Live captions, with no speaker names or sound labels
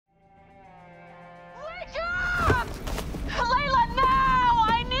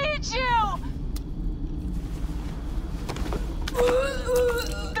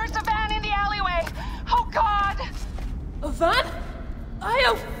Van?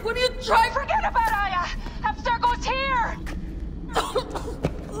 Aya, what are you trying? Forget about Aya! Abstergo's here!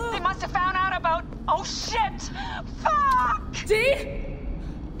 They must have found out about... Oh shit! Fuck! D?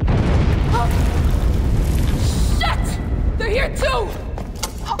 Oh. Shit! They're here too!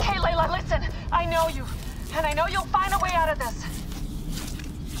 Okay, Layla, listen. I know you. And I know you'll find a way out of this.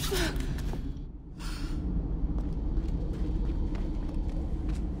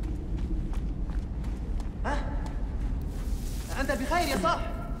 أنت بخير يا صاح؟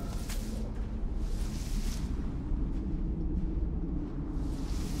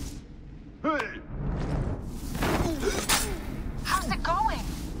 How's it going?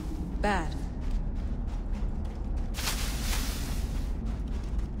 Bad.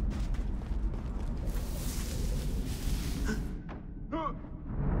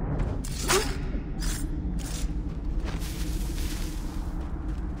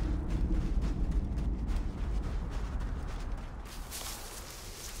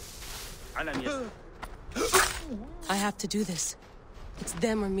 I have to do this. It's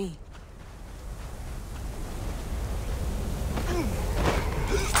them or me.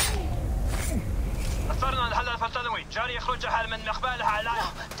 أثرنا الحل الفلسطيني جاري يخرج حال من مقبالها على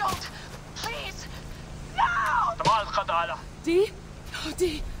No, don't! Please! No! طبعا القضاء على D? Oh,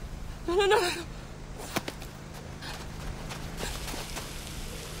 D. No.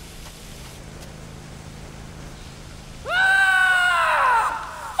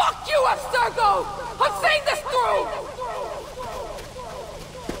 Fuck you, Abstergo! I'm seeing this through!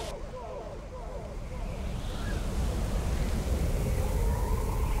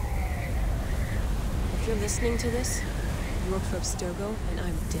 If you're listening to this, you work for Abstergo, and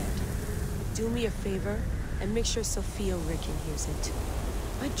I'm dead. Do me a favor, and make sure Sophia Ricken hears it.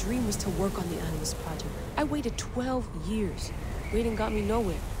 My dream was to work on the Animus Project. I waited 12 years. Waiting got me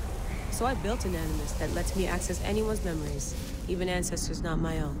nowhere. So I built an Animus that lets me access anyone's memories, even ancestors not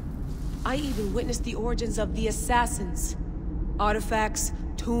my own. I even witnessed the origins of the Assassins. Artifacts,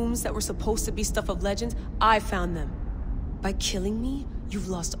 tombs that were supposed to be stuff of legend, I found them. By killing me, you've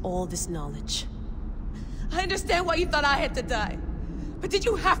lost all this knowledge. I understand why you thought I had to die. But did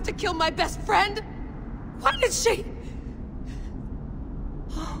you have to kill my best friend? Why did she...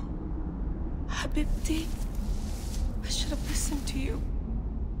 Oh, Habibti, I should have listened to you.